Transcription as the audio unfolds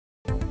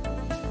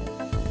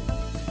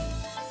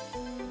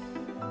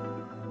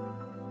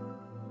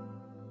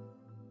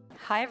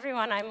Hi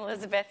everyone, I'm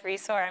Elizabeth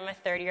Resor. I'm a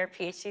third-year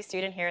PhD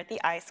student here at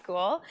the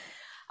iSchool.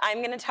 I'm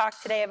going to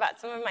talk today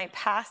about some of my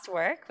past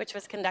work, which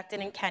was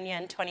conducted in Kenya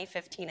in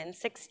 2015 and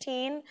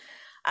 16.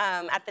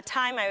 At the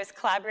time, I was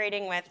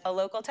collaborating with a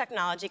local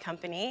technology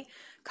company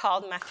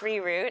called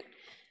Ma3Route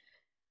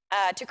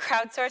to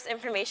crowdsource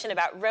information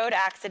about road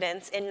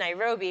accidents in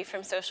Nairobi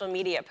from social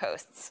media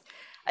posts.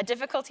 A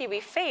difficulty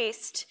we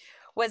faced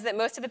was that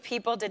most of the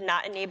people did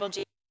not enable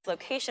GPS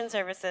location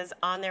services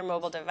on their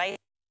mobile devices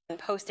and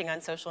posting on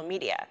social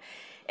media.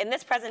 In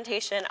this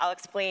presentation, I'll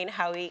explain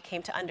how we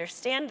came to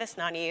understand this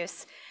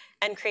non-use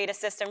and create a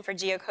system for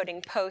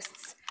geocoding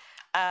posts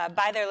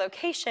by their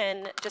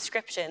location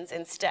descriptions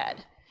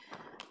instead.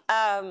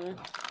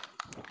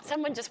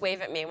 Someone just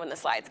wave at me when the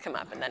slides come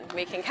up, and then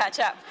we can catch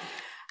up.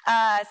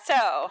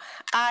 So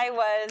I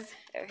was,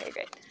 okay,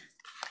 great.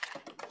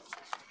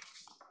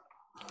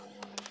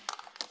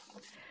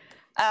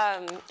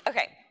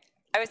 Okay,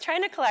 I was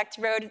trying to collect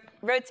road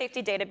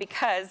safety data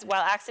because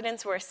while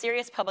accidents were a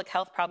serious public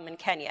health problem in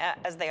Kenya,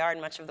 as they are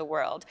in much of the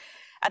world,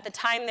 at the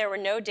time there were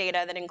no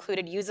data that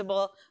included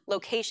usable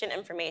location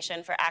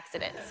information for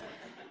accidents.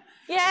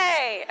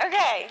 Yay,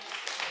 okay.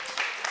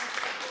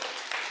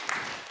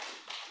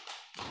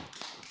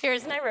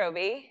 Here's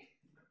Nairobi.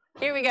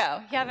 Here we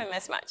go, you haven't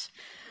missed much.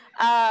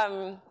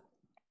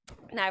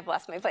 Now I've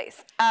lost my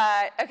place.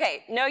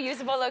 Okay, no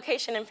usable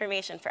location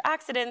information for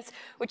accidents,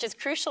 which is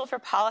crucial for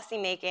policy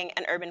making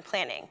and urban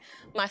planning.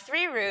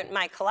 Ma3Route,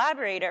 my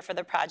collaborator for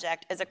the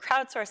project, is a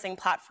crowdsourcing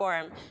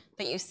platform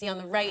that you see on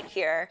the right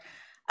here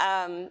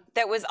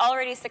that was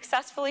already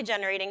successfully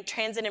generating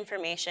transit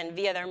information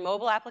via their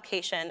mobile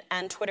application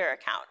and Twitter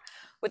account.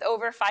 With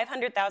over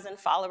 500,000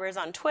 followers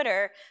on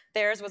Twitter,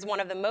 theirs was one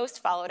of the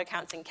most followed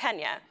accounts in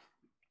Kenya.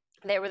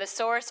 They were the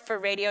source for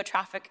radio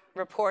traffic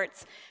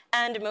reports,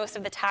 and most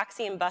of the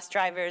taxi and bus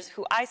drivers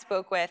who I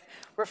spoke with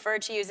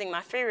referred to using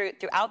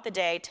Ma3Route throughout the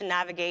day to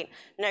navigate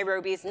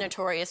Nairobi's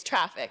notorious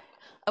traffic,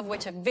 of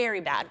which a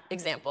very bad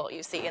example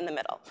you see in the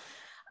middle.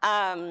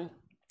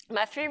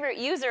 Ma3Route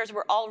users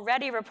were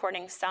already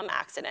reporting some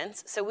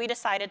accidents, so we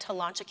decided to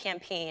launch a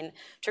campaign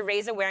to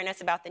raise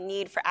awareness about the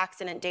need for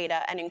accident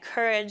data and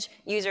encourage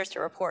users to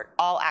report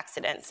all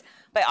accidents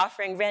by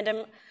offering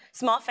random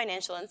small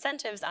financial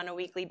incentives on a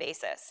weekly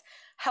basis.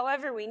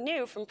 However, we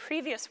knew from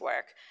previous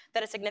work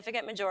that a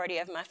significant majority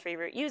of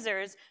Ma3Route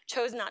users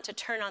chose not to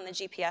turn on the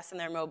GPS in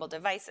their mobile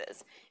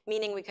devices,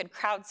 meaning we could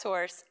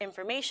crowdsource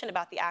information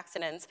about the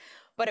accidents,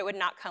 but it would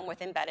not come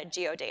with embedded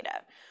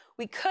geodata.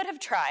 We could have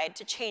tried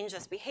to change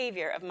this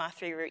behavior of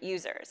Ma3Route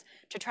users,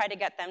 to try to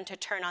get them to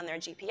turn on their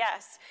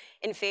GPS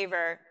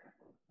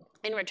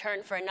in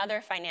return for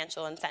another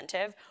financial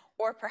incentive,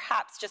 or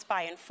perhaps just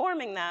by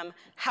informing them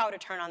how to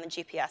turn on the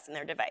GPS in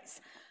their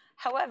device.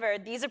 However,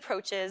 these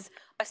approaches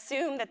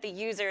assume that the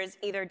users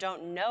either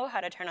don't know how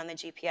to turn on the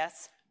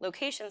GPS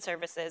location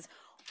services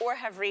or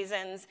have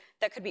reasons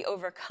that could be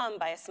overcome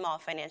by a small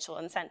financial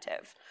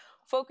incentive.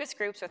 Focus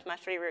groups with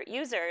Ma3Route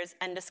users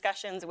and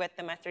discussions with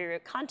the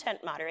Ma3Route content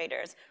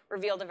moderators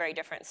revealed a very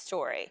different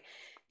story.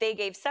 They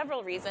gave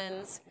several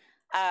reasons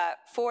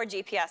for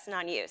GPS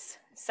non-use,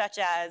 such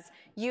as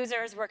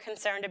users were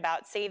concerned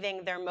about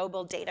saving their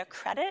mobile data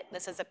credit.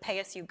 This is a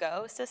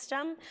pay-as-you-go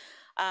system,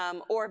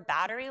 or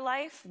battery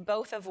life,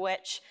 both of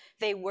which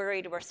they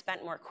worried were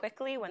spent more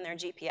quickly when their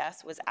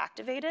GPS was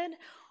activated,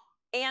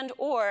 and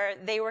or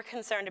they were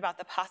concerned about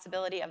the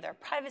possibility of their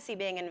privacy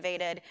being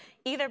invaded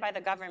either by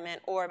the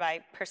government or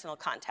by personal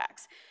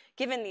contacts.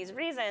 Given these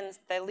reasons,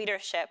 the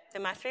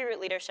Ma3Route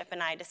leadership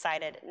and I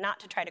decided not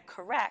to try to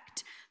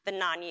correct the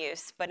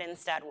non-use, but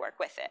instead work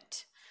with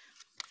it.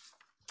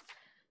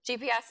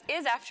 GPS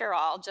is, after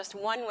all, just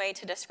one way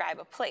to describe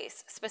a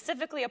place,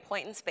 specifically a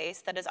point in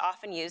space that is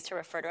often used to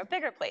refer to a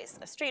bigger place,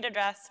 a street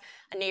address,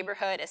 a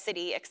neighborhood, a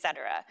city,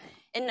 etc.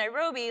 In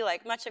Nairobi,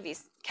 like much of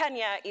East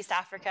Kenya, East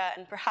Africa,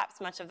 and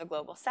perhaps much of the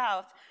global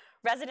south,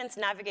 residents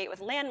navigate with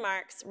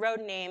landmarks,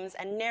 road names,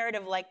 and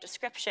narrative-like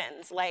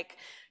descriptions, like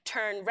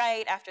turn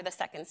right after the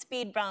second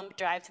speed bump,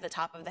 drive to the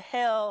top of the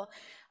hill,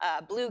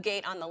 blue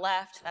gate on the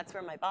left. That's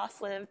where my boss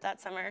lived that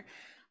summer.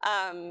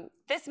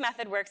 This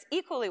method works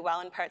equally well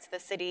in parts of the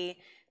city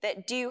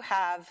that do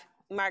have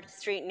marked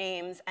street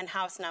names and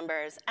house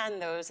numbers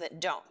and those that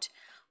don't.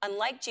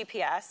 Unlike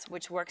GPS,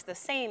 which works the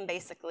same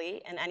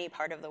basically in any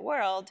part of the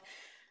world,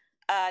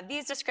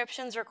 these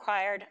descriptions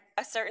required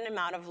a certain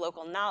amount of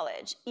local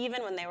knowledge,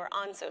 even when they were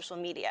on social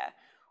media.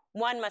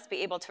 One must be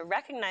able to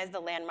recognize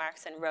the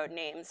landmarks and road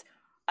names,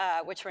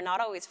 which were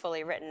not always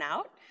fully written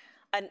out.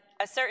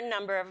 A certain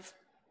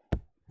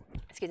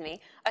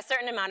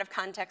amount of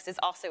context is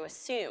also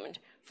assumed.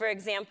 For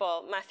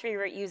example,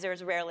 Ma3Route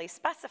users rarely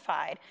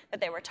specified that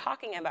they were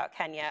talking about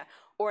Kenya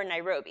or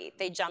Nairobi.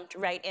 They jumped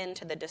right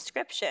into the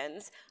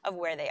descriptions of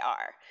where they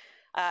are.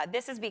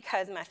 This is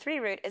because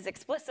Ma3Route is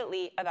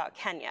explicitly about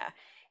Kenya.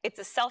 It's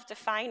a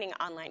self-defining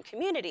online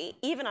community,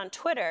 even on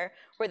Twitter,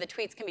 where the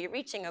tweets can be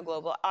reaching a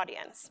global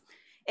audience.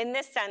 In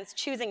this sense,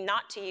 choosing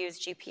not to use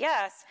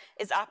GPS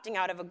is opting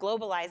out of a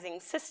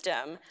globalizing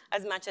system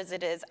as much as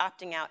it is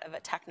opting out of a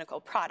technical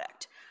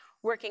product.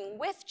 Working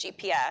with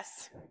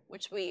GPS,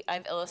 which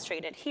I've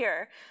illustrated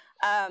here,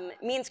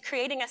 means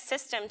creating a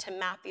system to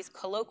map these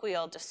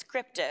colloquial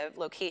descriptive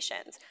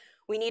locations.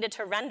 We needed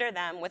to render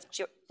them with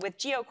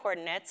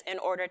geo-coordinates in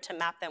order to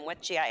map them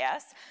with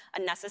GIS, a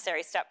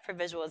necessary step for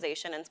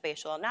visualization and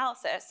spatial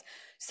analysis.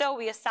 So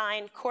we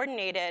assigned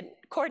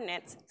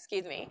coordinates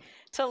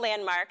to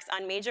landmarks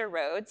on major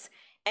roads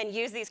and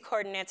used these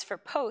coordinates for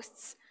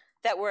posts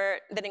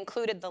that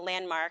included the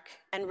landmark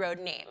and road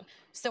name.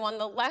 So on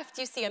the left,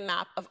 you see a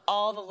map of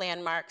all the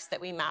landmarks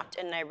that we mapped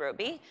in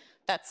Nairobi.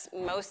 That's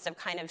most of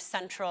kind of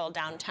central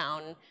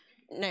downtown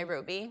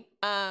Nairobi.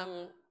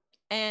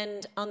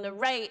 And on the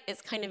right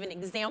is kind of an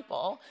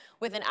example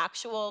with an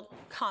actual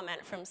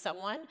comment from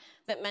someone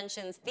that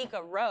mentions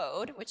Thika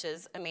Road, which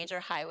is a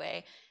major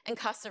highway, and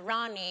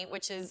Kasarani,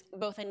 which is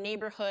both a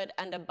neighborhood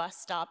and a bus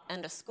stop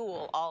and a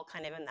school, all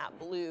kind of in that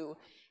blue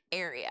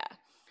area.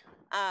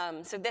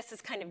 So this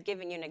is kind of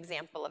giving you an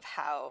example of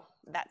how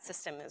that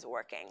system is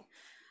working.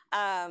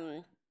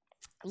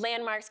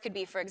 Landmarks could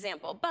be, for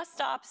example, bus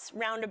stops,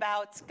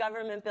 roundabouts,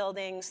 government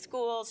buildings,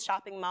 schools,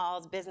 shopping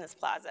malls, business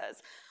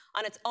plazas.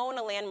 On its own,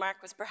 a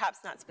landmark was perhaps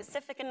not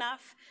specific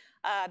enough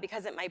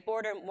because it might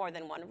border more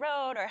than one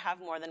road or have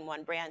more than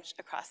one branch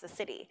across the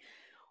city.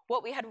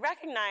 What we had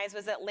recognized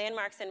was that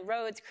landmarks and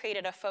roads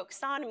created a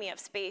folksonomy of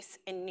space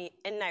in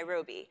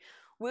Nairobi.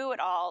 Wu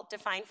et al.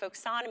 Defined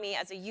folksonomy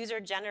as a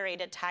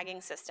user-generated tagging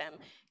system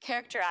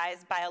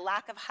characterized by a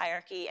lack of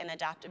hierarchy and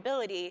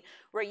adaptability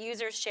where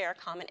users share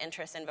common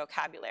interests and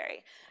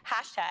vocabulary.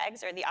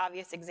 Hashtags are the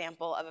obvious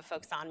example of a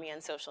folksonomy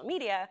in social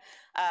media.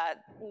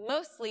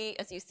 Mostly,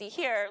 as you see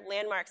here,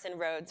 landmarks and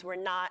roads were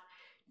not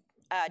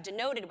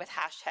denoted with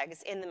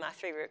hashtags in the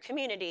Ma3 root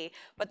community,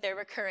 but their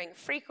recurring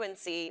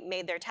frequency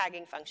made their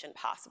tagging function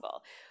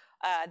possible.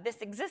 This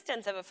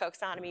existence of a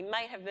folksonomy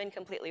might have been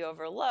completely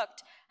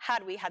overlooked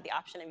had we had the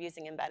option of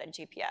using embedded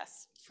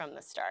GPS from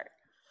the start.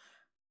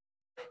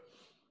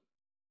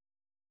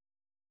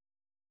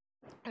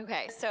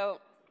 Okay, so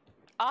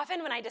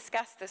often when I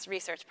discuss this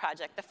research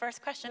project, the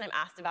first question I'm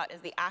asked about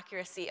is the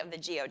accuracy of the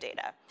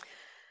geodata.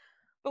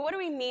 But what do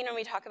we mean when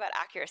we talk about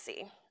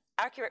accuracy?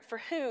 Accurate for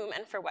whom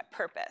and for what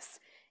purpose?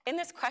 In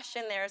this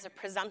question, there is a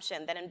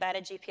presumption that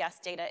embedded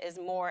GPS data is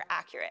more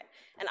accurate,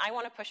 and I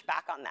want to push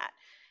back on that.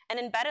 An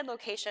embedded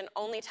location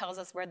only tells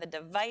us where the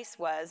device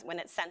was when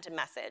it sent a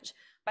message.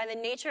 By the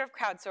nature of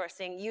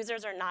crowdsourcing,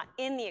 users are not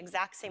in the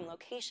exact same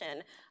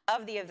location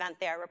of the event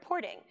they are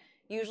reporting.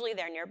 Usually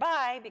they're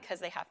nearby because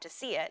they have to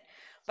see it,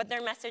 but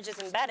their message is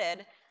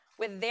embedded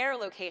with their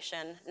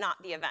location,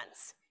 not the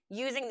events.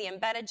 Using the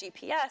embedded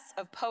GPS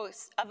of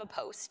a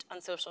post on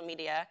social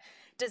media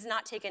does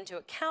not take into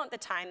account the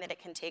time that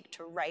it can take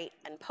to write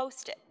and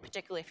post it,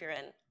 particularly if you're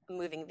in a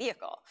moving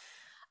vehicle.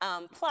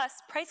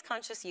 Plus,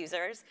 price-conscious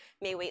users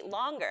may wait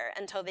longer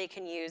until they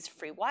can use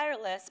free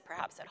wireless,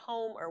 perhaps at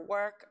home or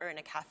work or in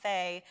a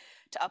cafe,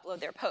 to upload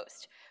their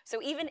post.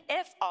 So even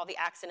if all the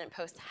accident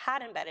posts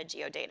had embedded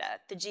geodata,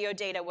 the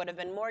geodata would have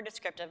been more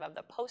descriptive of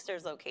the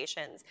posters'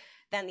 locations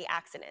than the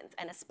accidents.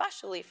 And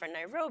especially for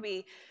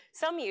Nairobi,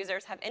 some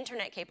users have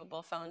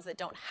internet-capable phones that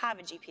don't have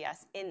a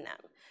GPS in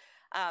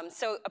them.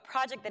 So a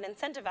project that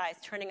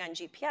incentivized turning on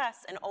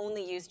GPS and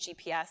only used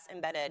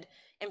GPS-embedded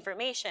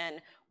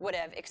information would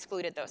have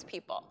excluded those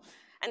people.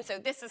 And so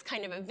this is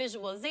kind of a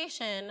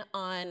visualization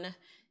on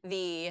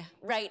the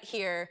right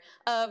here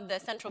of the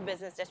central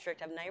business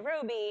district of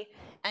Nairobi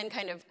and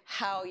kind of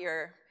how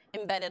your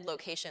embedded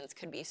locations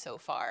could be so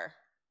far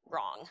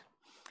wrong.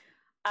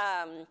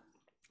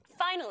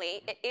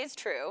 Finally, it is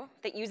true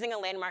that using a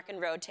landmark and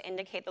road to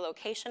indicate the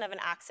location of an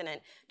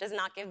accident does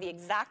not give the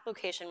exact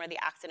location where the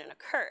accident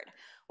occurred.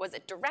 Was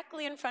it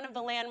directly in front of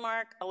the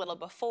landmark, a little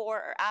before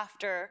or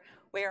after,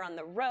 where on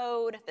the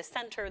road, the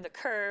center, the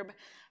curb?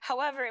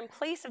 However, in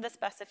place of the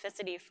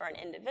specificity for an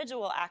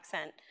individual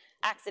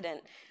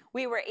accident,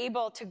 we were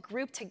able to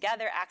group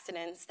together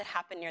accidents that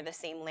happened near the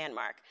same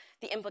landmark.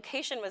 The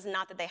implication was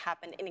not that they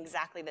happened in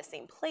exactly the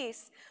same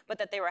place, but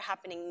that they were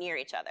happening near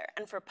each other.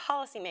 And for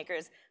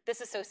policymakers, this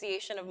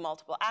association of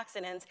multiple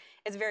accidents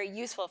is very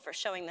useful for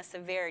showing the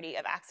severity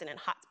of accident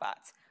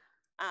hotspots,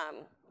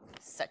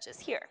 such as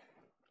here.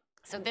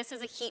 So this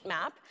is a heat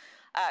map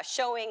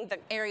showing the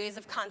areas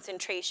of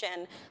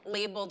concentration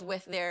labeled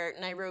with their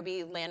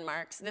Nairobi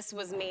landmarks. This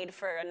was made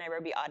for a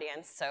Nairobi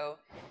audience, so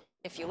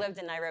if you lived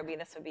in Nairobi,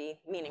 this would be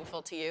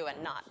meaningful to you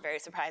and not very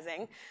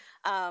surprising.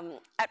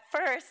 At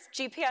first,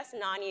 GPS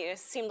non-use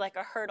seemed like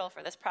a hurdle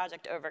for this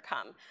project to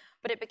overcome,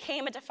 but it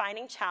became a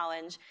defining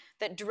challenge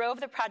that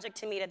drove the project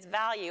to meet its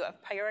value of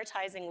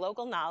prioritizing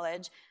local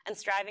knowledge and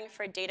striving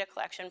for a data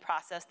collection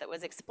process that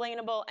was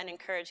explainable and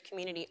encouraged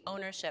community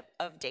ownership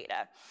of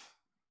data.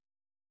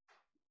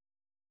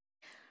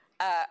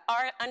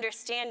 our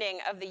understanding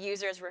of the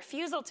user's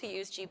refusal to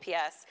use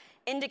GPS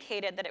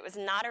indicated that it was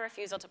not a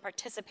refusal to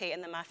participate in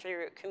the Ma3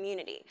 route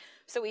community.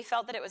 So we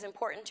felt that it was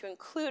important to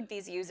include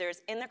these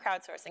users in the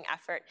crowdsourcing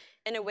effort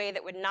in a way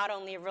that would not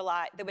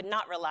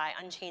rely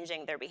on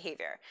changing their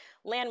behavior.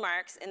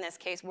 Landmarks, in this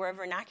case, were a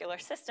vernacular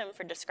system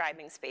for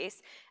describing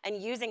space,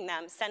 and using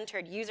them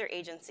centered user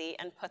agency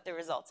and put the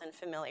results in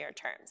familiar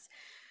terms.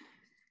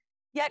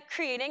 Yet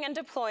creating and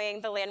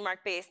deploying the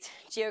landmark-based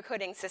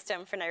geocoding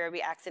system for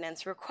Nairobi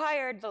accidents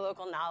required the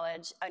local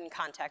knowledge and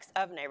context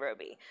of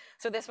Nairobi.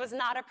 So this was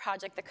not a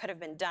project that could have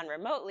been done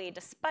remotely,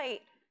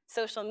 despite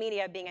social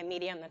media being a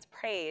medium that's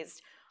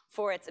praised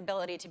for its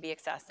ability to be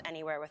accessed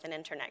anywhere with an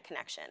internet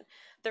connection.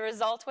 The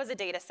result was a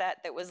data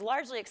set that was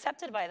largely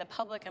accepted by the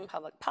public and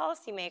public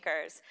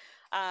policymakers.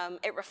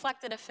 It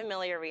reflected a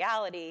familiar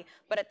reality,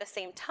 but at the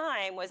same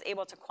time was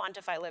able to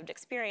quantify lived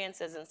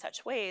experiences in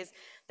such ways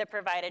that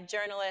provided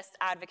journalists,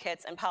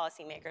 advocates, and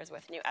policymakers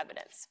with new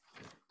evidence.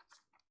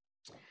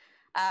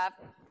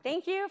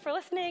 Thank you for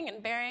listening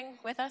and bearing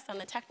with us on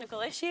the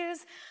technical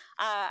issues.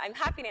 I'm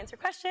happy to answer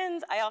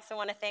questions. I also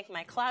want to thank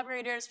my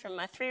collaborators from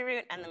Ma3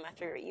 route and the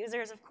Ma3 route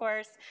users, of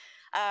course.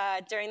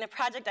 During the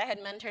project, I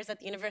had mentors at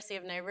the University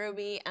of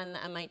Nairobi and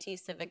the MIT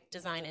Civic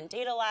Design and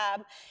Data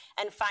Lab,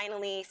 and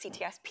finally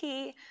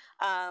CTSP,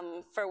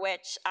 for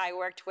which I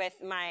worked with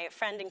my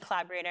friend and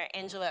collaborator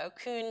Angela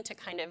Okun to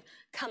kind of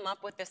come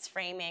up with this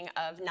framing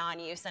of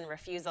non-use and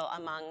refusal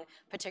among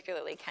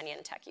particularly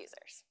Kenyan tech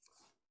users.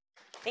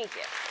 Thank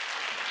you.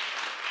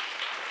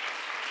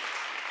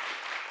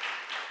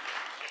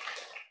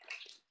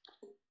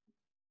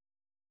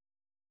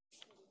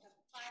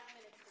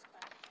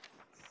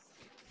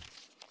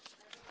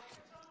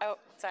 Oh,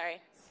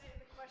 sorry. Say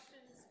the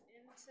questions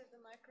into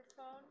the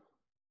microphone.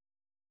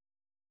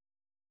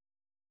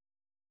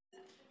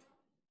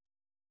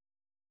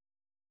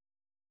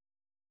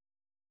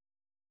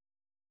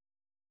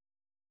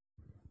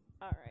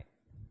 All right.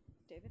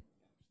 David?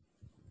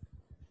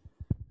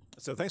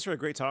 So thanks for a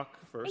great talk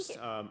first.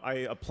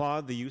 I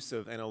applaud the use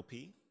of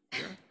NLP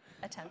here.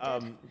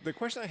 Attempted. The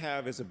question I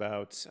have is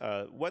about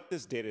what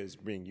this data is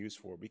being used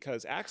for,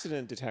 because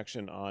accident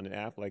detection on an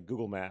app like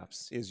Google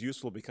Maps is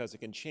useful because it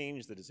can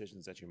change the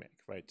decisions that you make,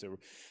 right?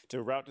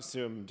 To route to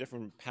some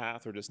different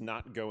path or just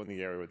not go in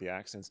the area where the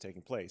accident's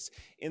taking place.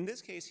 In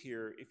this case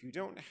here, if you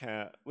don't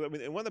have, well, I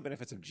mean, one of the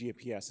benefits of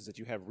GPS is that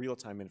you have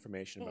real-time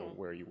information about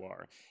where you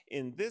are.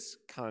 In this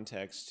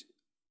context,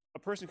 a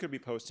person could be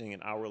posting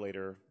an hour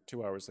later,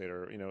 2 hours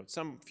later, you know,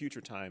 some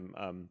future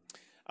time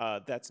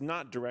that's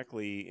not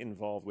directly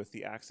involved with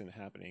the accident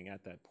happening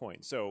at that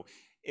point. So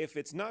if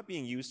it's not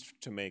being used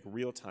to make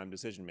real-time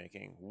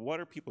decision-making, what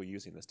are people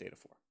using this data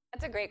for?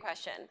 That's a great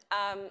question.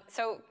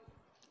 So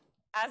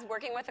as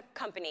working with a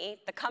company,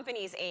 the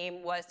company's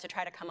aim was to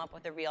try to come up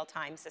with a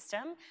real-time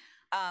system.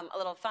 A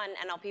little fun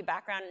NLP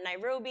background,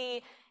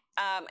 Nairobi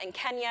and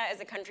Kenya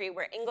is a country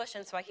where English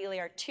and Swahili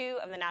are two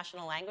of the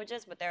national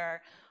languages, but there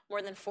are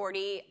more than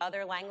 40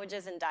 other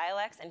languages and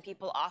dialects, and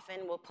people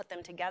often will put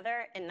them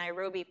together. In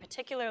Nairobi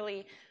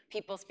particularly,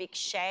 people speak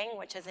Sheng,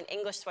 which is an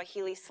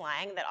English-Swahili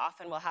slang that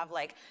often will have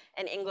like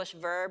an English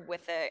verb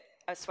with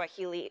a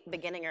Swahili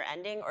beginning or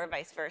ending, or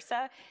vice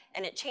versa.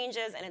 And it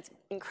changes, and it's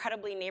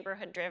incredibly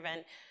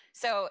neighborhood-driven.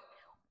 So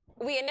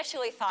we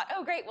initially thought,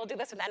 oh great, we'll do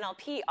this with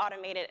NLP,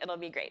 automate it, it'll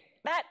be great.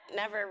 That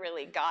never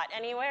really got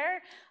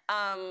anywhere.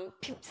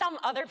 Some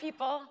other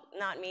people,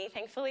 not me,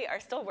 thankfully,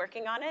 are still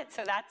working on it.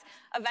 So that's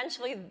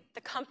eventually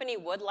the company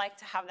would like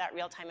to have that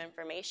real-time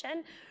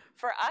information.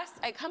 For us,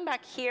 I come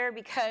back here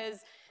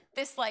because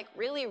this like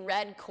really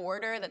red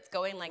corridor that's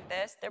going like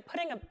this, they're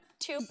putting up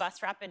two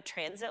bus rapid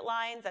transit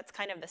lines. That's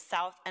kind of the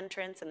south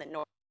entrance and the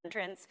north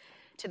entrance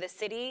to the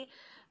city.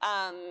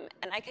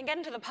 And I can get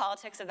into the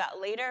politics of that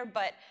later,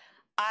 but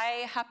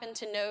I happen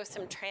to know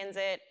some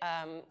transit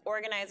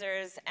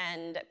organizers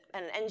and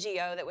an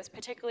NGO that was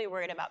particularly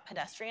worried about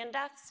pedestrian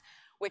deaths,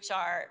 which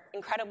are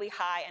incredibly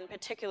high, and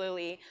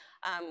particularly,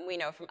 we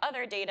know from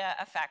other data,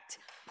 affect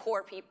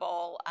poor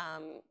people,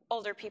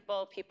 older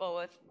people, people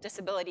with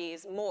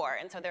disabilities more.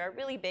 And so they're a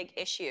really big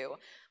issue,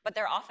 but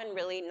they're often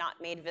really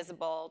not made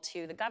visible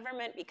to the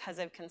government because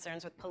of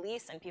concerns with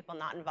police and people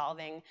not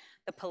involving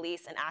the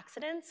police in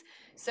accidents.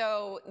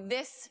 So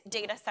this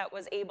data set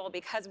was able,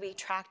 because we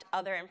tracked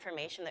other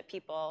information that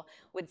people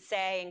would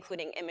say,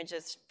 including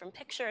images from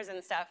pictures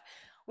and stuff,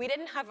 we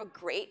didn't have a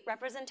great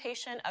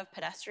representation of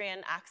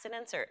pedestrian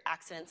accidents or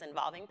accidents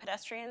involving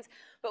pedestrians,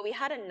 but we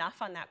had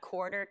enough on that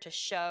corridor to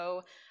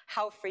show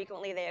how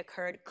frequently they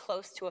occurred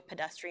close to a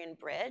pedestrian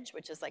bridge,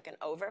 which is like an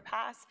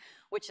overpass,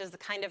 which is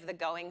kind of the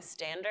going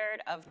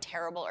standard of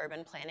terrible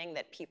urban planning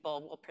that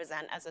people will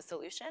present as a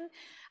solution.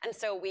 And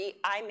so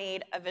I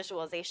made a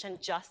visualization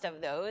just of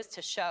those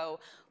to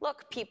show,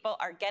 look, people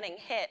are getting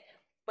hit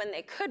when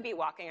they could be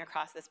walking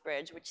across this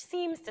bridge, which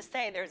seems to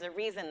say there's a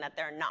reason that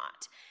they're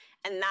not.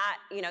 And that,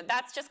 you know,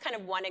 that's just kind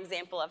of one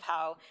example of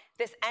how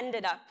this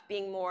ended up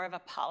being more of a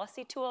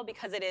policy tool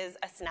because it is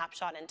a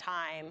snapshot in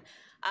time.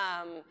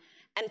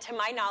 And to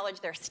my knowledge,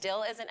 there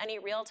still isn't any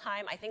real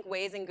time. I think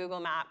Waze and Google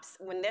Maps,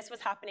 when this was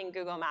happening,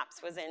 Google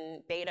Maps was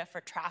in beta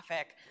for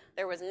traffic.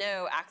 There was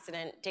no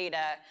accident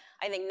data.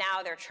 I think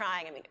now they're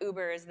trying. I mean,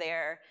 Uber is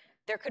there.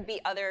 There could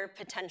be other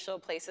potential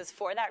places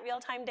for that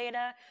real-time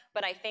data,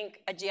 but I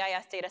think a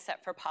GIS data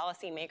set for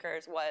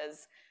policymakers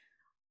was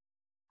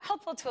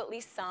helpful to at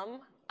least some.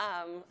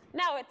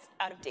 Now it's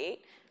out of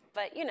date,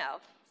 but you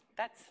know,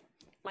 that's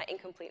my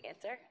incomplete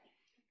answer.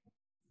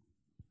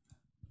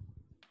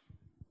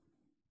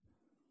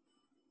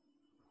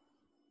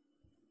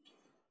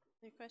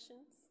 Any questions?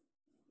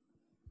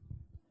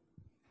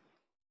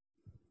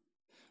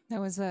 That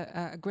was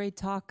a great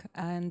talk,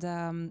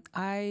 and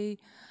I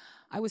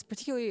was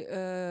particularly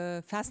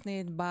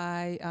fascinated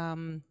by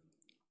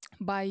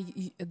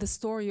the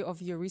story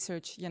of your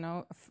research. You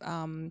know,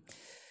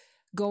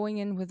 going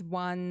in with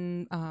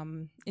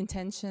one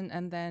intention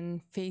and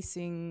then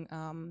facing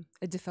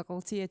a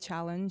difficulty, a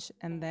challenge,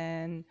 and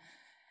then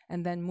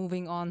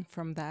moving on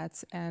from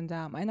that. And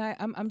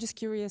I'm just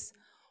curious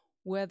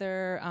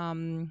whether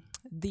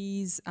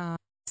these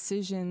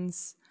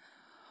decisions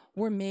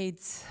were made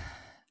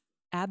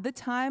at the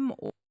time,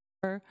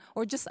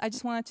 or just I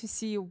just wanted to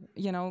see,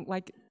 you know,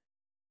 like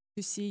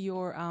to see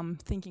your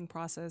thinking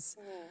process,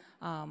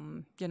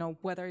 you know,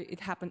 whether it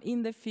happened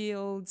in the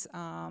field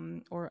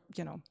or,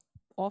 you know,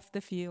 off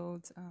the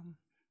field.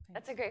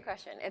 That's a great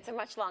question. It's a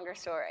much longer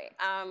story.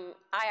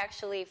 I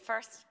actually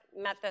first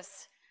met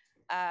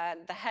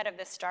the head of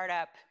this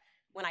startup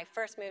when I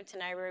first moved to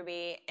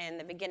Nairobi in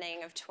the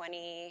beginning of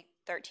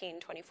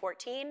 2013,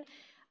 2014.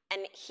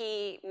 And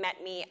he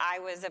met me. I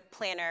was a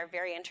planner,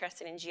 very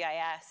interested in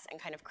GIS and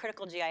kind of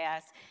critical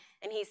GIS.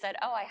 And he said,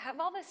 oh, I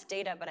have all this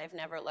data, but I've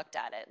never looked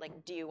at it.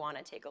 Like, do you want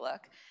to take a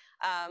look?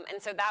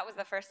 And so that was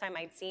the first time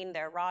I'd seen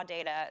their raw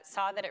data,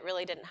 saw that it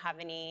really didn't have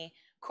any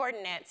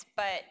coordinates.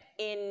 But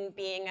in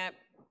being a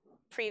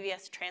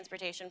previous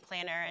transportation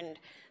planner and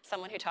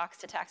someone who talks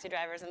to taxi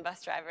drivers and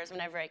bus drivers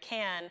whenever I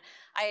can,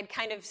 I had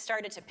kind of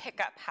started to pick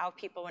up how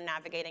people were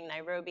navigating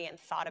Nairobi and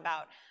thought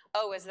about,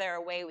 oh, is there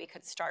a way we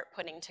could start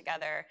putting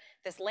together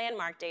this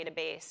landmark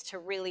database to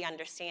really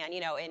understand, you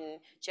know, in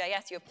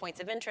GIS you have points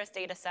of interest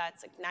data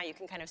sets, like now you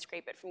can kind of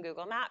scrape it from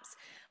Google Maps,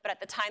 but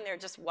at the time there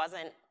just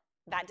wasn't,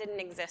 that didn't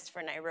exist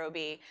for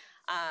Nairobi,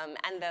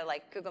 and the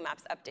Google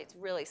Maps updates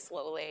really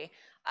slowly.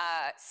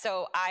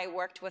 So I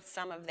worked with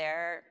some of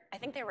their, I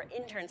think they were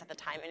interns at the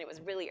time, and it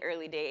was really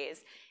early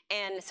days.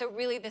 And so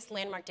really this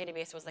landmark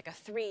database was like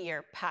a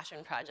 3-year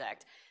passion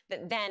project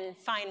that then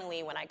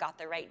finally, when I got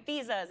the right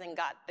visas and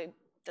got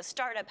the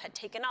startup had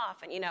taken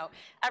off and, you know,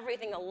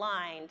 everything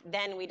aligned,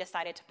 then we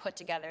decided to put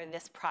together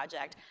this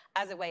project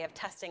as a way of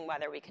testing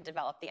whether we could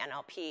develop the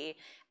NLP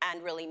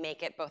and really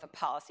make it both a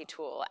policy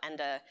tool and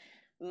a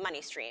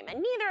money stream.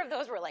 And neither of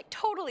those were like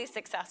totally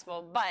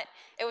successful, but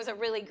it was a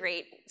really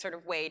great sort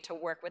of way to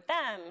work with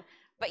them.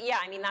 But yeah,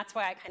 I mean, that's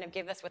why I kind of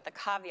give this with the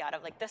caveat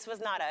of like, this was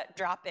not a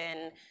drop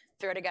in,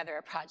 throw together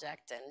a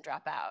project and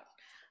drop out.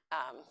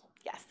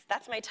 Yes,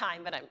 that's my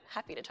time, but I'm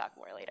happy to talk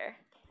more later.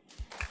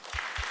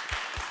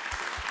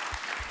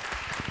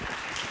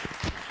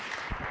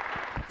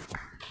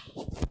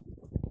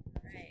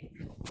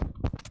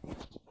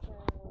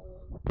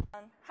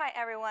 Hi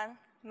everyone,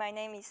 my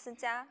name is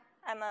Sijia.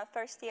 I'm a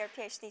first-year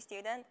Ph.D.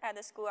 student at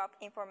the School of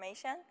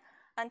Information,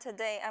 and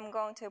today I'm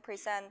going to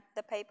present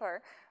the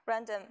paper,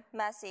 Random,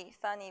 Messy,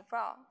 Funny,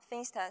 Raw,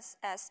 Finstas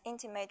as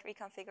Intimate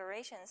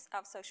Reconfigurations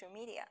of Social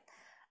Media.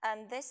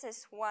 And this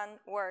is one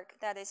work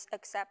that is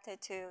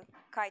accepted to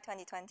CHI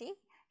 2020.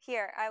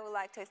 Here, I would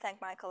like to thank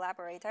my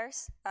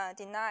collaborators,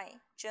 Denai,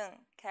 June,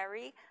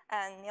 Carrie,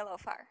 and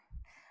Nilofar.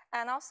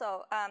 And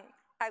also,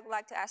 I would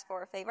like to ask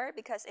for a favor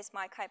because it's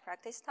my CHI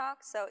practice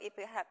talk. So if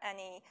you have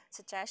any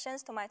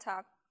suggestions to my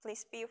talk,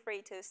 please feel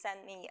free to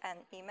send me an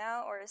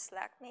email or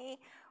Slack me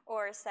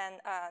or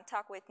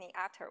talk with me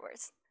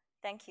afterwards.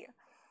 Thank you.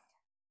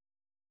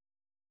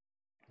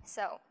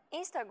 So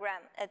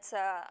Instagram, it's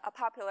a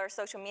popular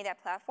social media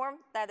platform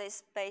that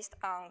is based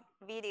on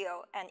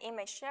video and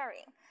image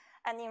sharing.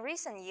 And in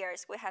recent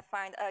years, we have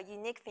found a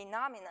unique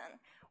phenomenon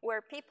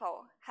where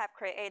people have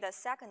created a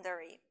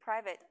secondary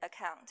private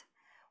account.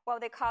 While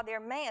they call their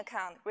main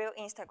account real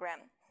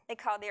Instagram, they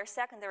call their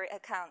secondary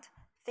account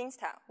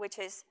Finsta, which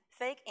is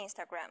fake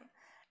Instagram.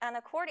 And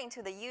according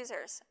to the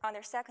users on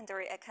their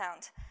secondary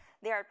account,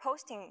 they are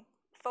posting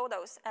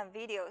photos and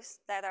videos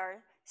that are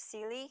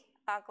silly,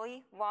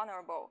 ugly,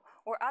 vulnerable,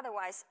 or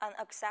otherwise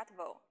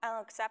unacceptable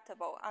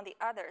on the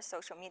other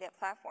social media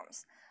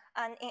platforms.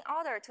 And in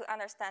order to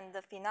understand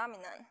the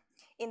phenomenon,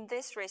 in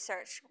this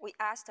research, we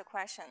asked the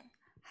question,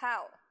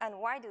 how and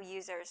why do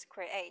users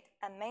create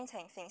and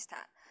maintain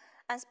Finsta?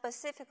 And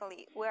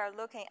specifically, we are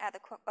looking at the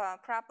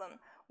problem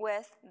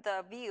with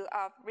the view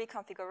of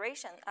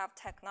reconfiguration of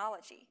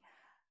technology.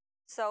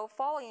 So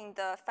following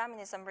the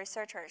feminism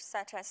researchers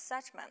such as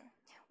Suchman,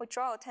 we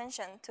draw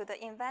attention to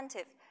the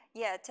inventive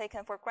yet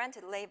taken for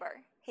granted labor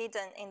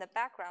hidden in the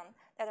background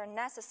that are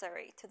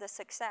necessary to the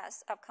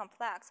success of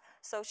complex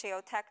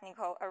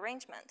socio-technical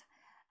arrangement.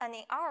 And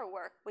in our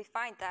work, we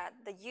find that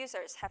the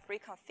users have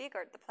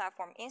reconfigured the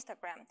platform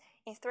Instagram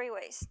in 3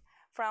 ways.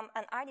 From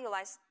an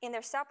idealized, in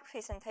their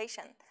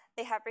self-presentation,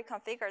 they have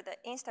reconfigured the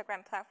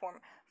Instagram platform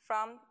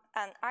from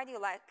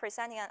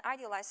presenting an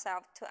idealized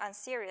self to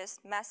unserious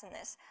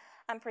messiness,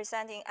 and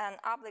presenting an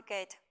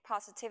obligate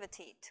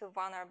positivity to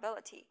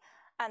vulnerability.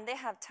 And they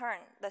have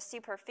turned the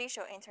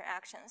superficial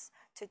interactions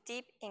to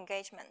deep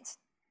engagement.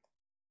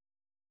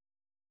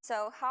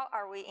 So how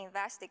are we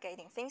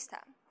investigating Finsta?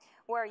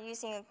 We're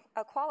using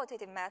a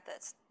qualitative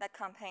methods that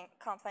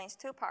contains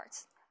 2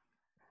 parts.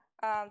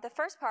 The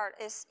first part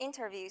is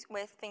interviews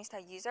with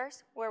Finsta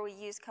users, where we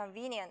use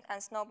convenient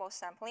and snowball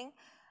sampling,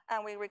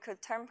 and we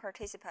recruit term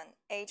participant.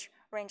 Age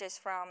ranges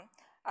from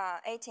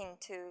 18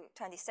 to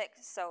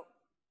 26, so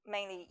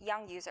mainly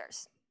young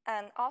users.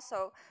 And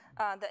also,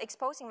 the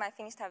exposing my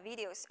Finsta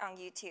videos on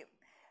YouTube.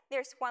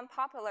 There's one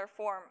popular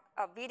form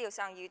of videos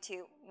on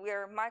YouTube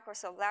where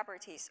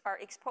micro-celebrities are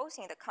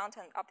exposing the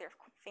content of their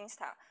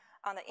Finsta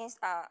on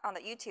the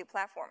YouTube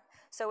platform.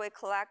 So we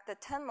collect the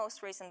 10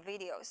 most recent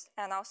videos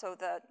and also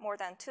the more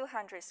than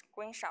 200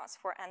 screenshots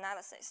for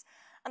analysis.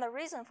 And the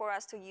reason for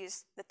us to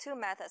use the 2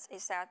 methods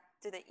is that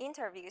through the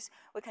interviews,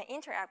 we can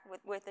interact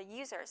with the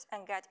users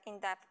and get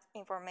in-depth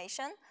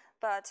information,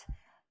 but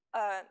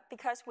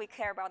because we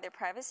care about their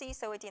privacy,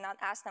 so we did not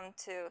ask them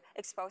to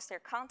expose their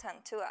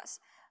content to us.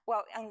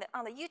 Well,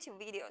 on the YouTube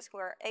videos,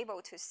 we're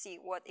able to see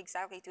what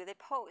exactly do they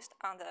post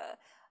on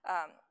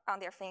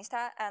their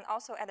Finsta, and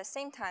also at the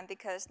same time,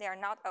 because they are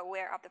not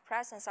aware of the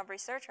presence of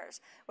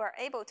researchers, we're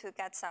able to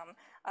get some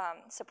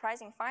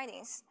surprising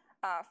findings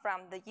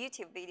from the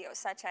YouTube videos,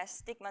 such as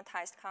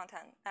stigmatized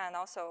content and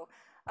also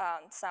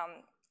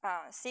some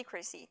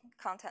secrecy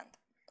content.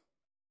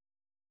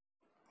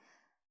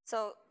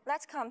 So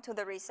let's come to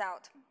the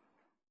result.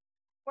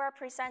 We're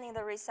presenting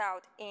the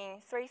result in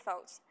 3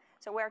 folds.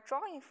 So we're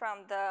drawing from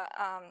the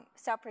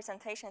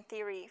self-presentation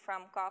theory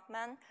from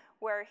Goffman,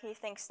 where he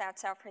thinks that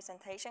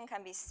self-presentation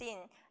can be seen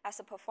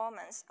as a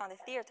performance on the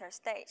theater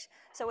stage.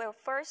 So we'll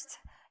first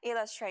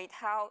illustrate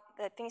how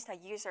the Finsta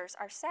users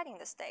are setting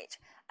the stage,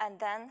 and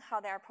then how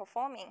they are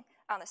performing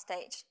on the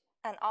stage,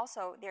 and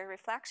also their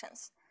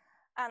reflections.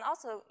 And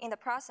also, in the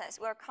process,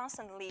 we're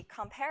constantly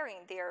comparing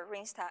their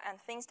Rinsta and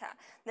Finsta.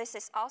 This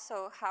is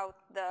also how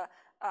the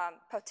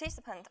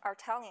participants are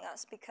telling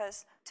us,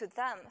 because to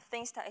them,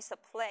 Finsta is a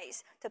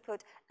place to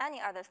put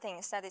any other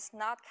things that is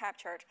not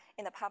captured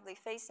in the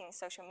public-facing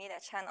social media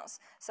channels.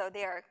 So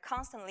they are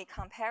constantly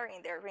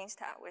comparing their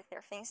Rinsta with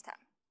their Finsta.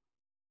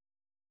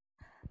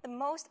 The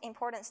most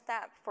important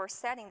step for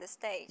setting the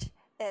stage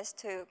is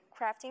to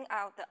crafting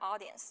out the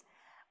audience.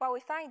 Well, we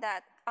find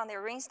that on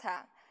their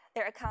Rinsta,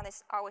 their account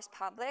is always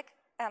public,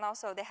 and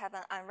also they have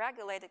an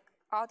unregulated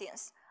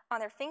audience. On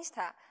their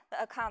Finsta,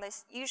 the account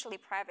is usually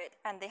private,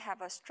 and they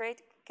have a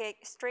strict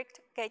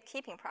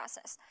gatekeeping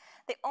process.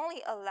 They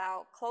only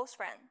allow close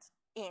friends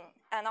in,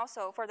 and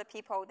also for the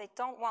people they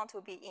don't want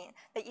to be in,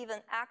 they even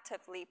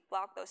actively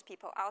block those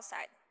people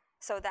outside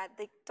so that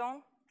they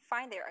don't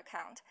find their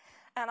account.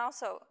 And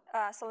also,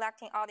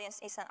 selecting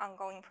audience is an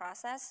ongoing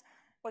process.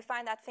 We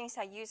find that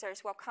Finsta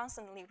users will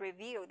constantly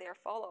review their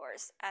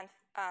followers, and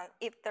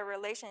if the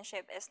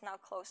relationship is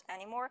not close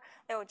anymore,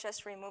 they will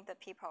just remove the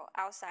people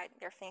outside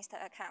their Finsta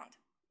account.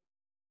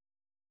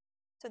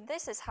 So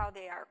this is how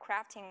they are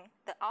crafting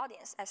the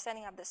audience and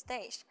setting up the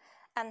stage.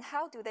 And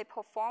how do they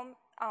perform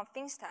on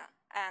Finsta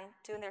and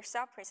do their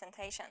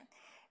self-presentation?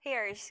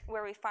 Here is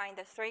where we find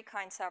the 3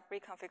 kinds of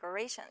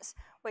reconfigurations,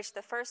 which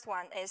the first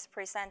one is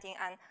presenting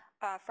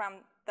from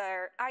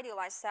their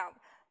idealized self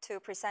to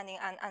presenting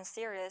an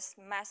unserious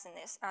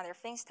messiness on their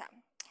Finsta.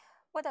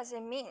 What does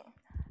it mean?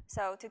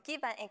 So to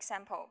give an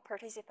example,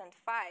 participant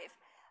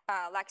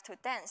 5 likes to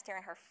dance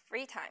during her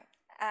free time,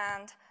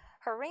 and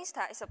her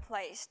Insta is a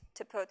place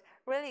to put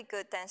really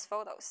good dance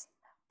photos,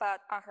 but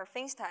on her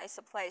Finsta is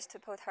a place to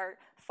put her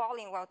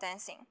falling while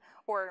dancing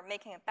or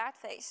making a bad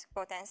face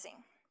while dancing.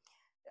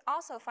 We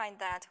also find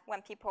that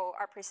when people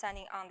are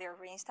presenting on their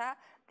Insta,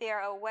 they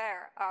are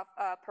aware of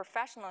a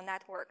professional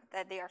network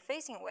that they are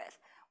facing with,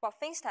 while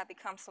Finsta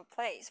becomes a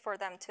place for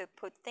them to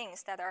put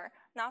things that are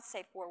not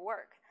safe for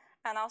work.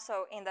 And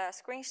also in the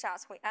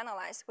screenshots we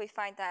analyze, we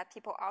find that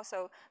people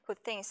also put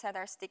things that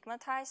are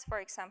stigmatized, for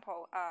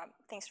example,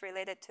 things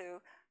related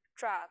to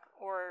drug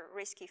or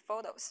risky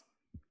photos.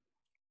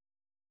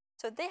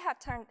 So they have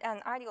turned an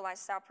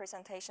idealized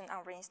self-presentation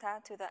on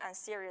Insta to the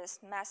unserious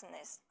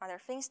messiness on their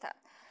Finsta.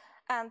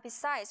 And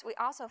besides, we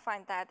also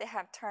find that they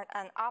have turned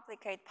an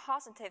obligate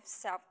positive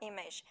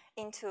self-image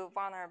into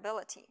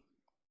vulnerability.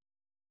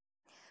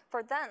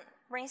 For them,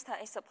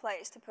 Insta is a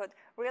place to put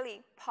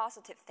really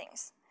positive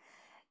things.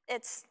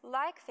 It's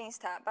like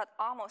Finsta, but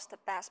almost the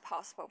best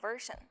possible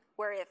version,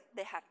 where if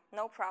they have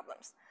no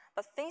problems.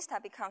 But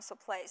Finsta becomes a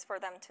place for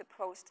them to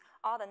post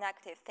all the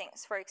negative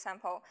things, for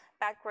example,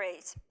 bad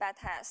grades, bad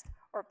tests,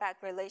 or bad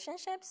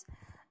relationships.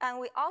 And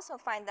we also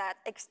find that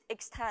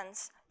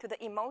extends to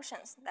the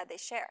emotions that they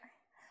share.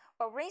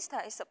 Well,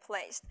 Insta is a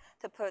place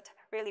to put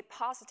really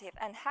positive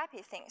and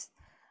happy things.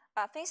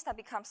 Finsta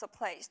becomes a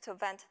place to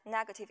vent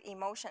negative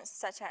emotions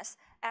such as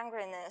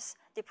angriness,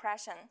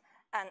 depression,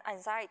 and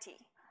anxiety.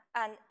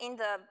 And in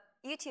the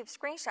YouTube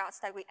screenshots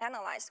that we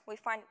analyzed, we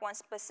find one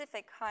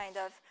specific kind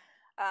of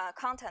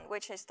content,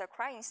 which is the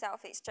crying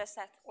selfies, just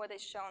as what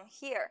is shown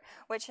here,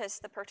 which is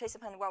the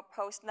participant will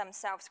post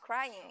themselves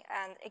crying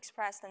and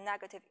express the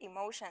negative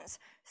emotions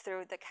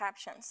through the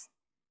captions.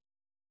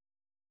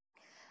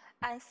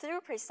 And through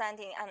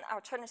presenting an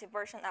alternative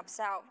version of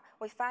self,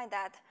 we find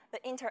that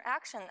the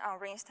interaction on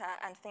Ringsta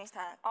and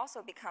Finsta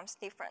also becomes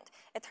different.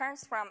 It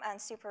turns from a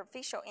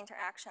superficial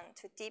interaction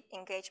to deep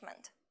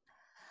engagement.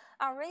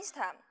 On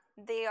Ringsta,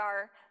 they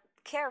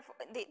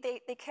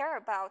care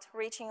about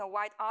reaching a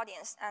wide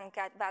audience and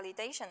get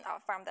validation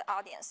from the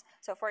audience.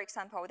 So for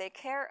example, they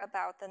care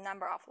about the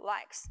number of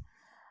likes.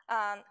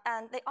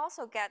 And they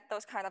also get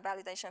those kind of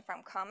validation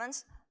from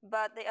comments,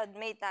 but they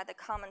admit that the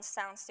comments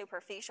sound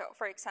superficial.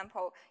 For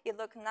example, you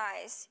look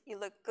nice, you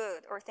look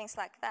good, or things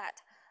like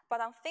that. But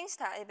on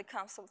Finsta, it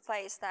becomes a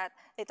place that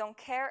they don't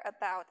care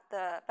about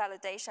the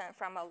validation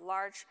from a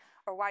large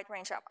or wide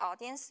range of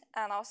audience,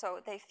 and also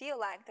they feel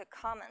like the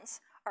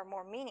comments are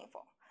more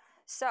meaningful.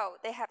 So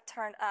they have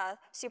turned a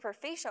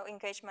superficial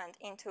engagement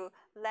into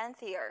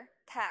lengthier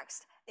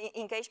text,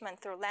 engagement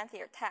through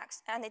lengthier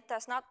text. And it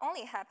does not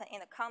only happen in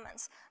the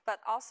comments, but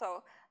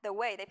also the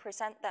way they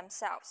present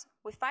themselves.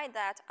 We find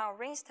that on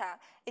Ringsta,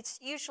 it's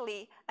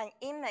usually an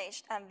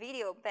image and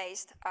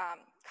video-based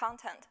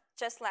content,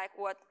 just like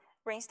what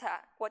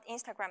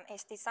Instagram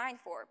is designed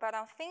for. But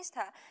on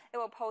Finsta, it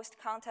will post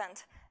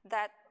content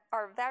that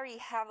are very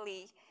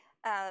heavily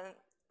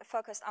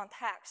focused on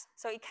text.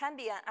 So it can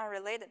be an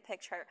unrelated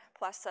picture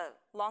plus a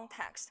long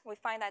text. We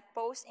find that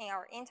both in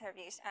our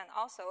interviews and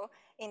also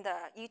in the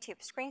YouTube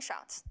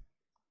screenshots.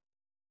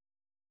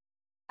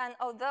 And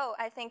although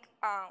I think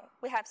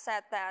we have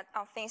said that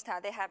on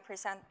Finsta they have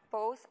presented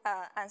both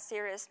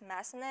unserious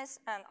messiness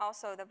and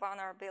also the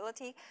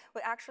vulnerability,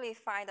 we actually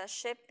find a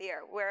shift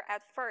there where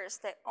at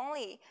first they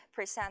only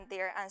present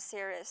their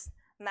unserious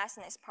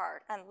messiness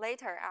part, and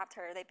later,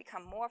 after they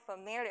become more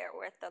familiar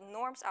with the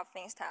norms of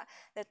Finsta,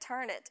 they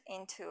turn it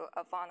into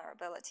a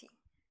vulnerability.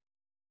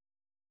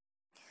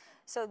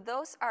 So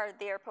those are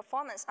their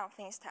performance on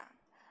Finsta.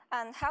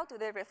 And how do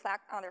they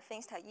reflect on their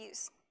Finsta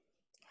use?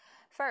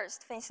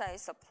 First, Finsta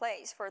is a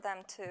place for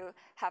them to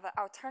have an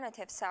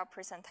alternative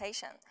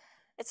self-presentation.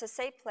 It's a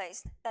safe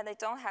place that they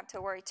don't have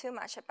to worry too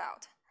much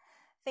about.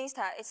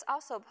 Finsta is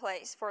also a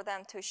place for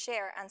them to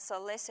share and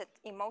solicit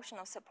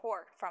emotional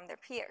support from their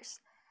peers.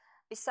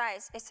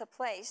 Besides, it's a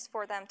place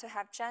for them to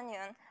have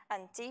genuine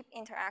and deep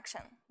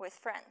interaction with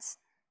friends.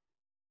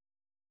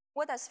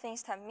 What does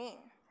Finsta mean?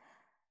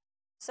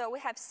 So we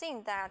have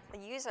seen that the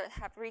users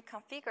have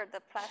reconfigured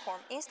the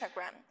platform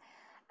Instagram,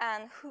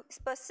 and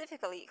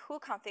specifically who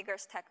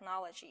configures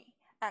technology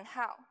and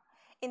how.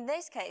 In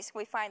this case,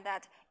 we find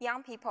that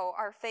young people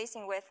are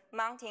facing with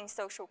mounting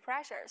social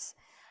pressures,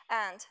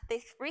 and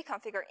they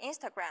reconfigure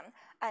Instagram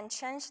and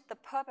change the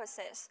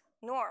purposes,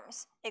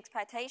 norms,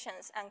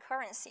 expectations, and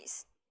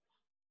currencies.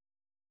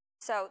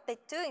 So they're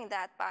doing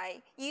that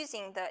by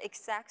using the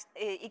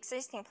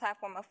existing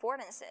platform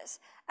affordances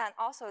and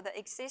also the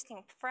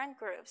existing friend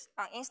groups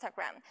on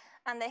Instagram.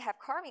 And they have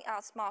carving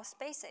out small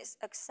spaces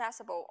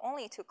accessible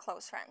only to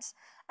close friends.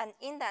 And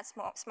in that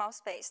small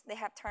space, they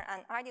have turned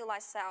an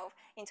idealized self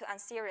into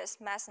unserious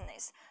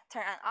messiness,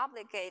 turned an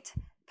obligate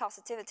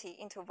positivity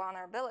into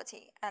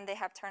vulnerability, and they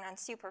have turned an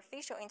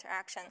superficial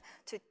interaction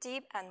to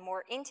deep and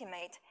more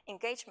intimate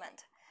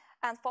engagement.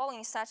 And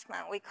following such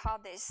man, we call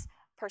this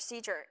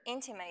procedure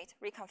intimate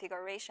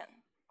reconfiguration.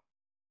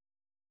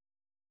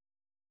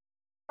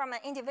 From an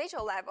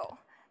individual level,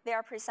 they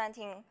are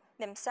presenting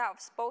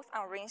themselves both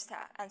on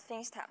Ringsta and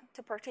Finsta.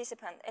 To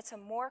participant, it's a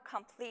more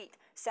complete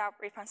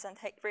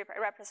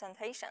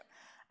self-representation.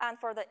 And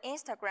for the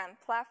Instagram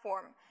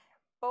platform,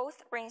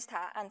 both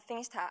Ringsta and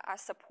Finsta are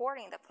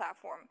supporting the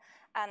platform,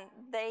 and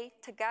they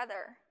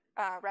together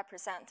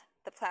represent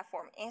the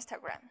platform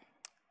Instagram.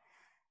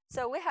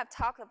 So we have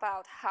talked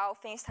about how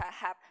Finsta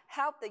have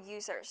helped the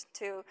users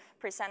to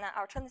present an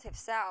alternative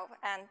self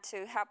and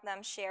to help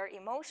them share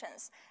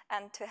emotions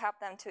and to help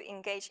them to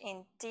engage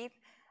in deep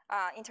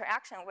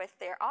interaction with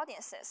their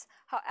audiences.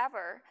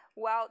 However,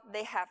 while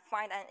they have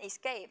found an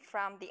escape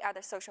from the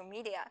other social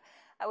media,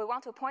 we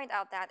want to point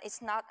out that it's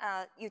not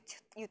a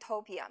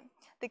utopia,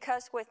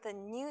 because with the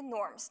new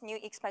norms, new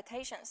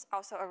expectations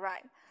also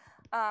arrive.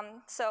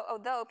 So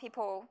although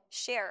people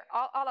share,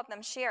 all of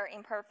them share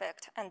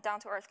imperfect and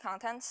down-to-earth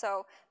content,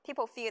 so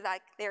people feel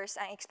like there's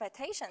an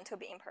expectation to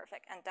be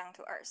imperfect and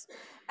down-to-earth.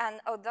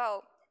 And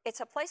although it's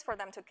a place for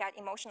them to get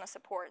emotional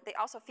support, they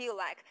also feel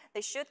like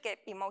they should give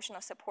emotional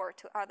support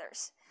to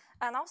others.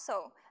 And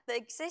also, the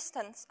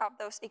existence of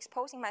those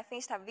exposing my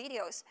Finsta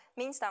videos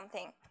means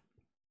something,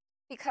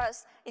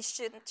 because it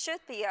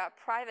should be a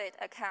private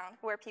account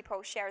where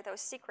people share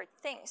those secret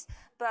things,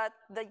 but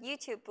the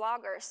YouTube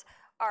bloggers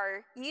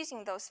are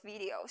using those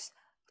videos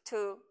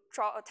to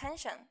draw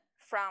attention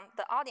from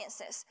the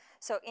audiences.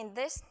 So in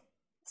this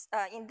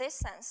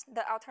sense,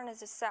 the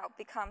alternative self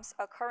becomes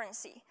a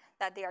currency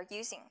that they are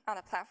using on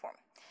the platform.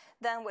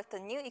 Then with the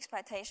new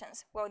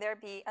expectations, will there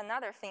be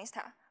another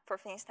Finsta for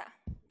Finsta?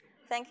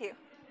 Thank you.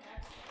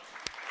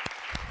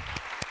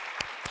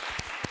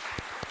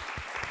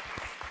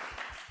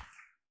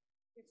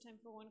 We have time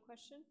for one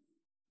question,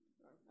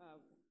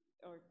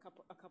 or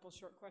a couple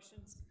short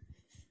questions.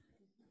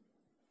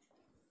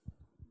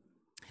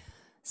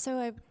 So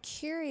I'm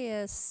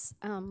curious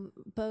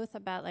both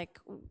about like,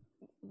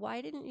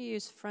 why didn't you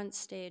use front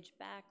stage,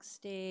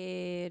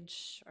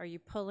 backstage? Are you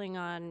pulling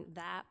on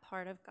that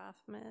part of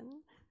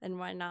Goffman? And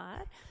why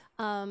not?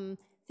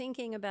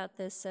 Thinking about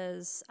this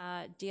as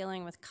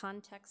dealing with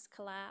context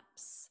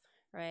collapse,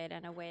 right?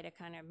 And a way to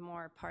kind of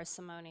more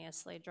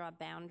parsimoniously draw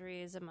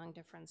boundaries among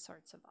different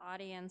sorts of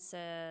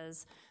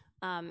audiences.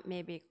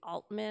 Maybe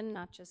Altman,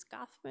 not just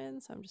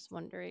Goffman. So I'm just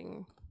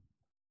wondering.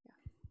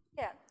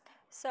 Yeah.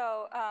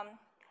 So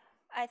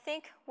I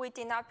think we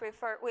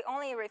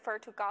only refer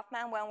to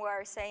Goffman when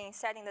we're saying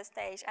setting the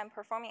stage and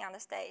performing on the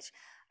stage,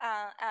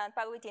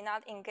 but we did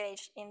not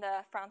engage in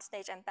the front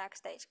stage and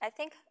backstage. I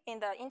think in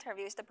the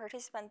interviews, the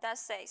participant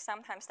does say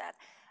sometimes that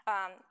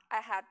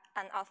I had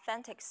an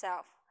authentic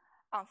self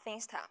on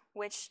Finsta,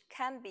 which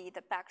can be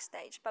the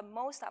backstage, but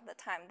most of the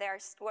time,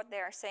 what they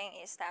are saying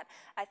is that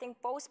I think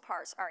both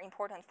parts are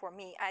important for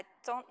me. I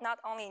don't not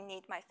only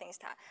need my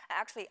Finsta, I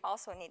actually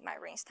also need my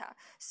Ringsta.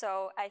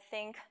 So I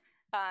think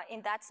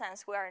in that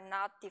sense, we are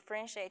not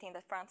differentiating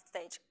the front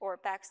stage or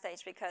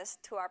backstage because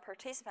to our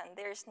participant,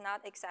 there's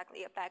not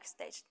exactly a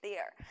backstage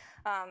there.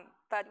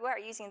 But we are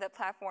using the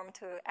platform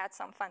to add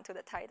some fun to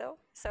the title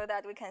so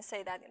that we can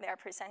say that they are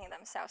presenting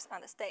themselves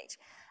on the stage.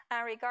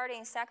 And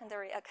regarding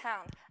secondary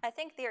account, I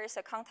think there is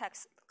a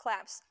context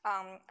collapse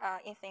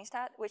in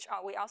Finsta, which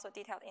we also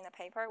detailed in the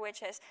paper,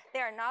 which is they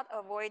are not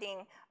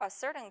avoiding a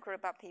certain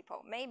group of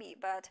people, maybe,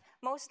 but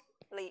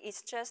mostly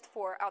it's just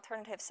for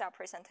alternative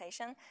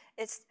self-presentation.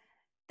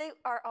 They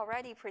are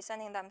already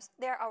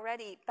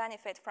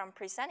benefit from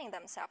presenting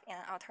themselves in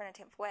an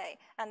alternative way,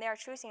 and they are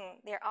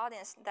choosing their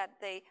audience that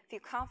they feel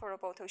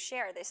comfortable to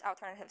share this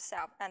alternative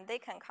self, and they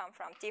can come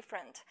from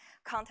different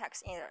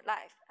contexts in their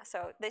life.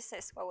 So this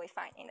is what we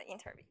find in the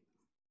interview.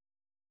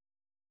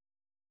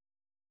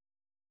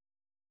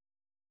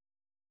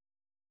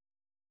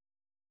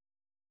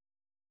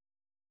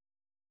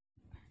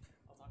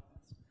 I'll talk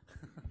next.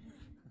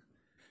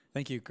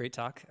 Thank you, great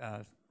talk.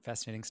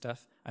 Fascinating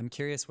stuff. I'm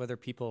curious whether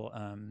people,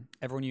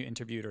 everyone you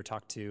interviewed or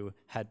talked to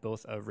had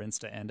both a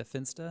Rinsta and a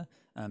Finsta.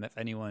 If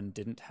anyone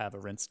didn't have a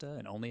Rinsta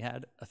and only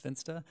had a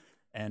Finsta,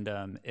 and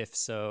if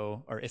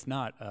so, or if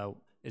not,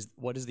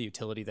 what is the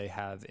utility they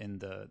have in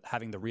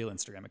having the real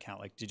Instagram account?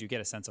 Like, did you get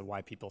a sense of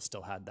why people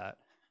still had that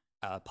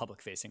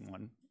public-facing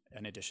one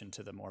in addition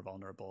to the more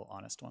vulnerable,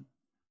 honest one?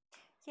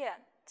 Yeah.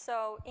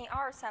 So in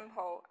our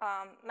sample,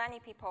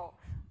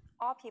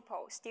 all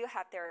people still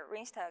have their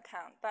Ringsta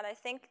account, but I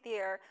think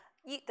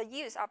the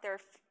use of their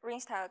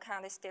Ringsta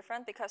account is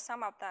different because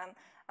some of them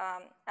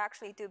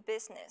actually do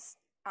business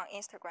on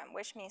Instagram,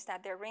 which means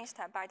that their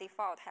Ringsta by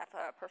default have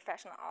a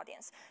professional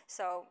audience.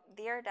 So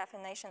their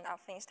definition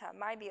of Finsta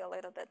might be a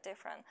little bit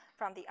different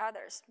from the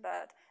others,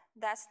 but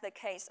that's the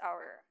case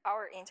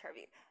our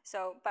interview.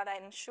 So, but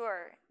I'm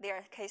sure there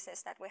are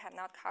cases that we have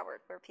not covered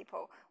where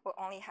people will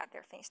only have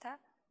their Finsta.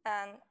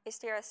 And is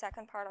there a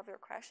second part of your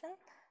question?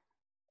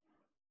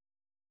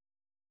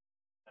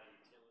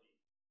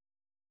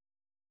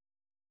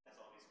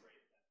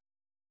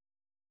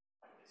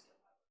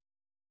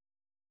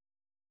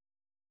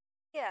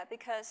 Yeah,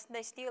 because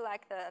they still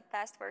like the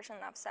best version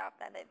of self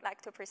that they'd like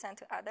to present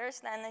to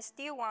others, and they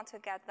still want to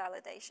get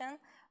validation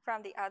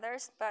from the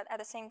others, but at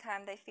the same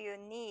time, they feel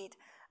need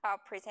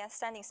of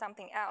presenting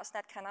something else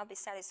that cannot be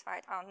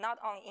satisfied on not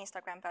only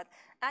Instagram, but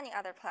any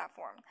other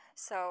platform.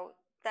 So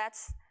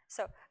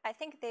I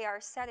think they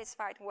are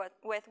satisfied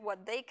with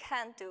what they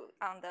can do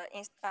on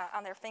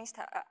their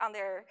Finsta, on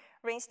their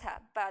Ringsta,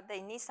 but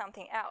they need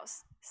something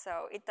else.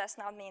 So it does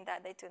not mean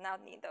that they do not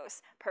need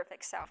those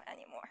perfect self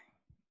anymore.